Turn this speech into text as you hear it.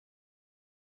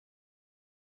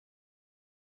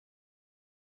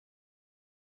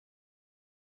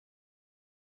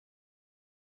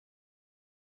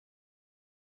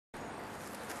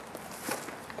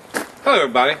Hello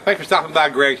everybody, thanks for stopping by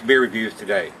Greg's Beer Reviews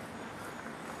today.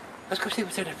 Let's go see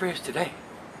what's in the fridge today.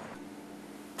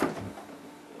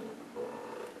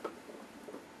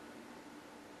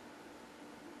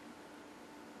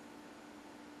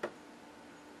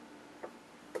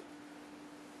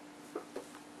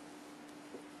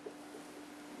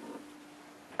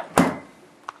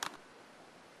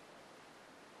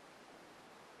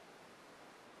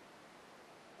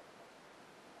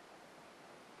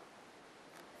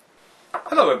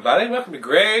 Hello everybody, welcome to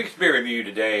Greg's Beer Review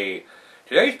today.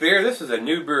 Today's beer, this is a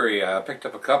new brewery. I picked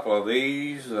up a couple of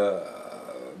these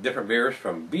different beers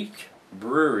from Beach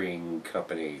Brewing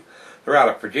Company. They're out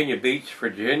of Virginia Beach,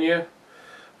 Virginia.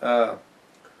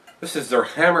 This is their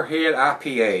Hammerhead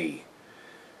IPA.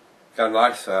 Got a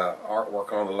nice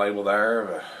artwork on the label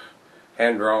there.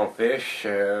 Hand-drawn fish.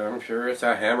 I'm sure it's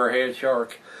a hammerhead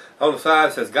shark. On the side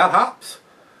it says, "Got hops?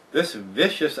 This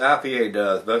vicious IPA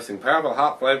does, boasting powerful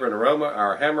hop flavor and aroma.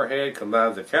 Our Hammerhead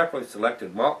combines a carefully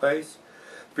selected malt base,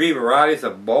 3 varieties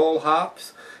of bowl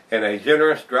hops, and a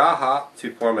generous dry hop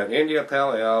to form an India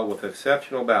Pale Ale with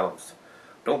exceptional balance.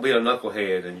 Don't be a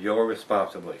knucklehead. Enjoy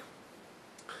responsibly."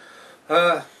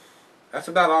 That's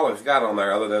about all it's got on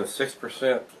there, other than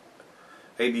 6%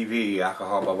 ABV,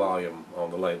 alcohol by volume,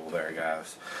 on the label there,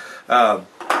 guys.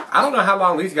 I don't know how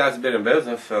long these guys have been in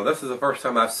business, so this is the first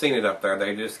time I've seen it up there.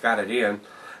 They just got it in,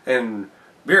 and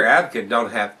Beer Advocate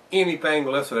don't have anything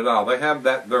listed at all. They have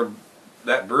that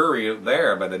brewery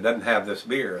there, but it doesn't have this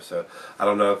beer. So I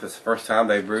don't know if it's the first time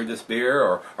they brewed this beer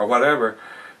or whatever.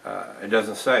 It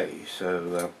doesn't say.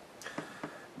 So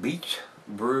Beach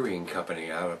Brewing Company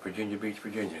out of Virginia Beach,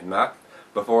 Virginia. Not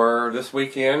before this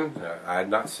weekend. I had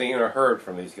not seen or heard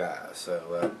from these guys.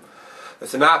 So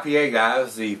it's an IPA,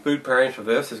 guys. The food pairings for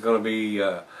this is going to be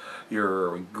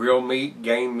your grilled meat,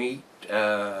 game meat.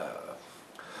 The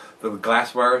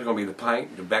glassware is going to be the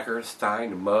pint, the becker, stein,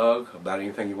 the mug, about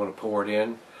anything you want to pour it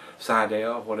in. Side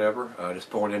ale, whatever. Just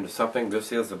pour it into something.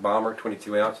 This is the Bomber,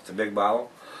 22 ounce. It's a big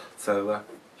bottle. So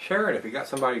share it if you got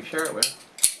somebody to share it with.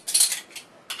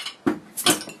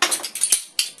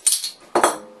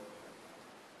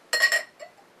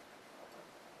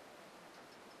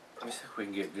 Let me see if we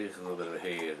can get this a little bit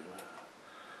ahead.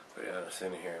 Put it out of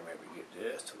center here and maybe get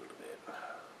just a little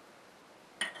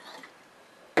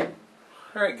bit.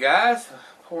 Alright guys,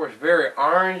 pours very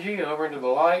orangey over into the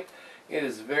light. It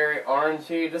is very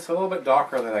orangey, just a little bit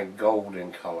darker than a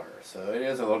golden color. So it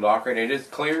is a little darker and it is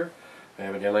clear.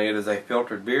 Evidently it is a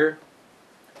filtered beer.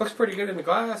 Looks pretty good in the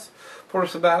glass.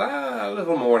 Pours about a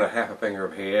little more than a half a finger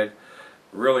of head.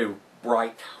 Really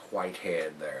bright white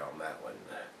head there on that one.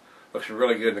 Looks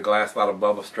really good in the glass, a lot of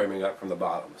bubbles streaming up from the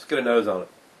bottom. Let's get a nose on it.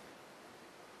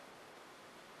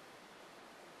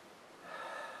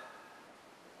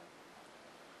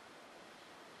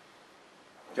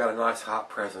 Got a nice hop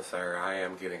presence there. I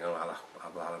am getting a lot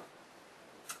of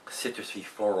citrusy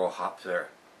floral hops there.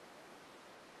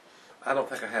 I don't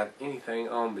think I have anything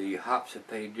on the hops that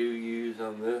they do use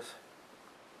on this.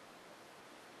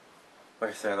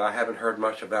 Like I said, I haven't heard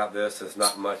much about this. There's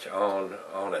not much on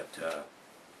it.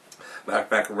 Matter of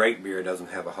fact, Rate Beer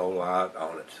doesn't have a whole lot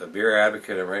on it. So Beer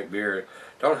Advocate and Rate Beer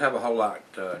don't have a whole lot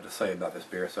to say about this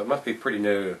beer. So it must be pretty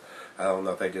new. I don't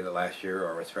know if they did it last year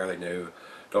or it's fairly new.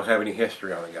 Don't have any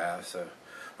history on it, guys. So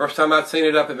first time I'd seen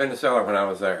it up at Vendor Cellar when I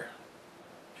was there.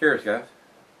 Cheers, guys.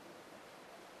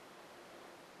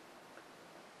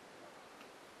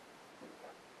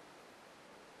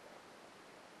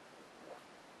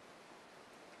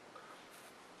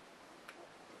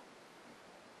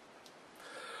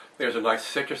 There's a nice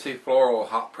citrusy floral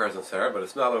hop presence there, but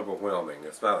it's not overwhelming.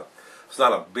 It's not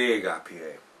a big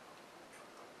IPA.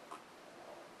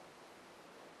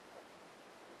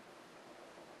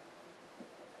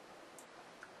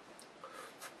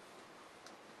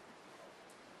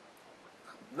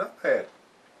 Not bad.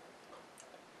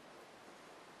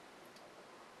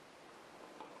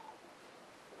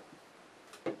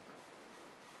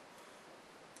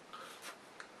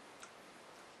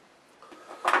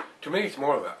 To me, it's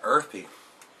more of an earthy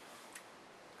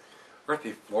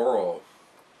floral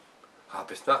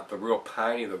hop. It's not the real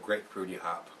piney, the grapefruity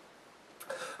hop.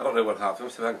 I don't know what hops. Let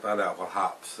me see if I can find out what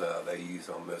hops they use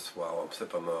on this while I'm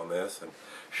sipping on this and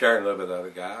sharing a little bit of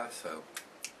it, guys. So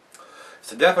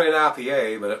it's definitely an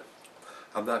IPA, but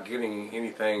I'm not getting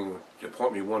anything to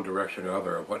point me one direction or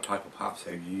other of what type of hops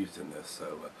they've used in this.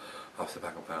 So I'll see if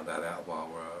I can find that out while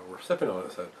we're sipping on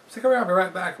it. So stick around, I'll be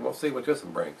right back, and we'll see what this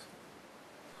one brings.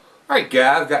 Alright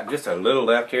guys, got just a little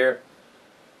left here.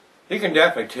 You can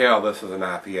definitely tell this is an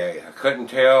IPA. I couldn't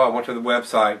tell. I went to the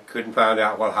website, couldn't find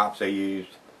out what hops they used.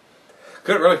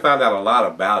 Couldn't really find out a lot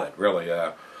about it, really.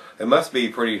 It must be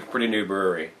pretty new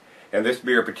brewery, and this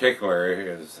beer in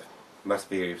particular must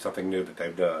be something new that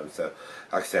they've done. So,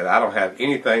 like I said, I don't have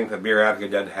anything that Beer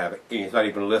Advocate doesn't have. It's not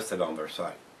even listed on their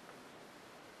site.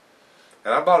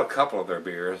 And I bought a couple of their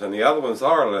beers, and the other ones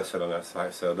are listed on that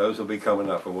site. So those will be coming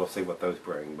up, and we'll see what those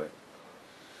bring. But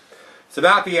it's an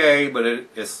IPA, but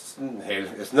it's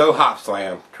no hop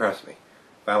slam. Trust me.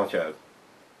 Final chug.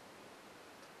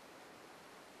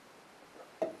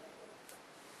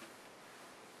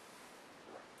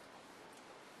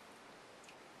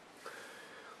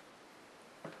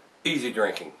 Easy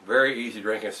drinking, very easy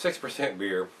drinking. 6%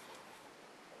 beer.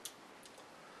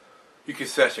 You can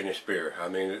session this beer. I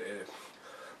mean,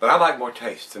 but I like more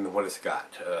taste than what it's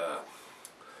got.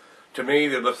 To me,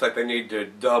 it looks like they need to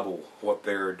double what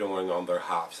they're doing on their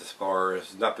hops as far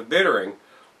as, not the bittering,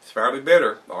 it's fairly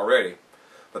bitter already,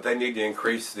 but they need to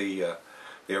increase the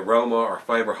aroma or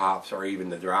flavor hops or even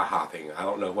the dry hopping. I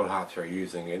don't know what hops they're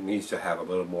using. It needs to have a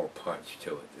little more punch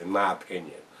to it, in my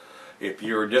opinion. If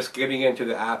you're just getting into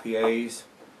the IPAs,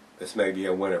 this may be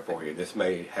a winner for you. This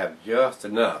may have just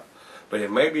enough, but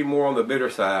it may be more on the bitter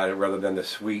side rather than the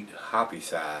sweet, hoppy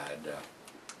side.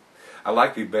 I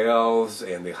like the bells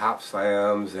and the hop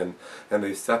slams and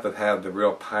the stuff that have the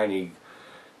real piney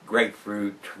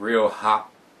grapefruit, real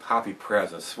hoppy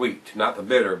presence. Sweet, not the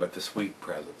bitter, but the sweet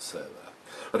presence. So,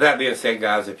 with that being said,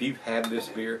 guys, if you've had this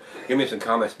beer, give me some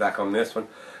comments back on this one.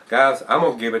 Guys, I'm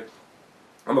gonna give it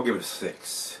a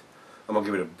 6. I'm gonna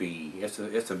give it a B.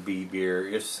 It's a B beer.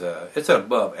 It's an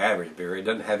above average beer. It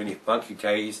doesn't have any funky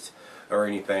taste or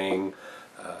anything.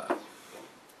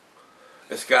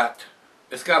 It's got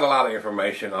a lot of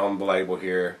information on the label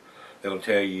here that'll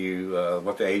tell you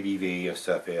what the ABV and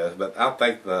stuff is. But I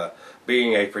think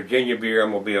being a Virginia beer,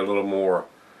 I'm gonna be a little more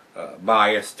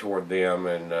biased toward them,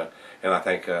 and I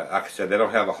think, like I said, they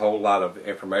don't have a whole lot of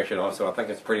information on it, so I think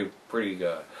it's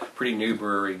pretty new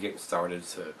brewery getting started.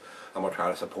 So I'm gonna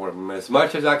try to support them as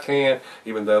much as I can,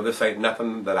 even though this ain't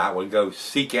nothing that I would go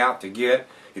seek out to get.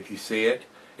 If you see it,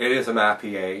 it is an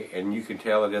IPA, and you can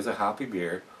tell it is a hoppy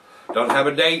beer. Don't have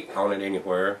a date on it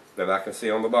anywhere that I can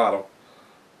see on the bottle.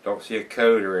 Don't see a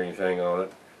code or anything on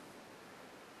it.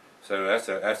 So that's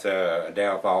a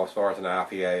downfall as far as an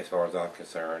IPA, as far as I'm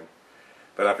concerned.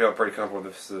 But I feel pretty comfortable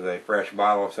this is a fresh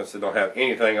bottle since they don't have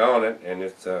anything on it, and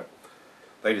it's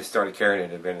they just started carrying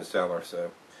it at Vendor Cellar.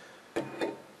 So,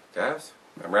 guys,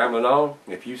 I'm rambling on.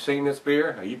 If you've seen this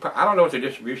beer, I don't know what the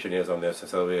distribution is on this.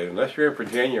 So unless you're in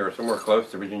Virginia or somewhere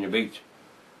close to Virginia Beach,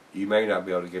 you may not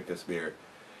be able to get this beer.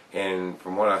 And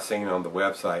from what I've seen on the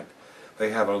website,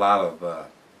 they have a lot of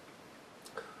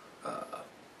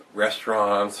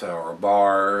restaurants or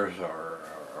bars or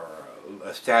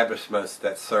establishments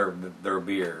that serve their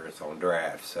beers on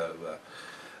draft. So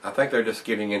I think they're just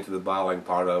getting into the bottling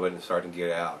part of it and starting to get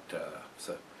out.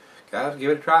 So guys,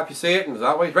 give it a try if you see it. And as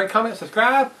always, rate, comment,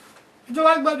 subscribe. Hit the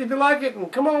like button if you like it. And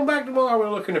come on back tomorrow.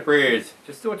 We'll look in the fridge.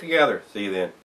 Just do it together. See you then.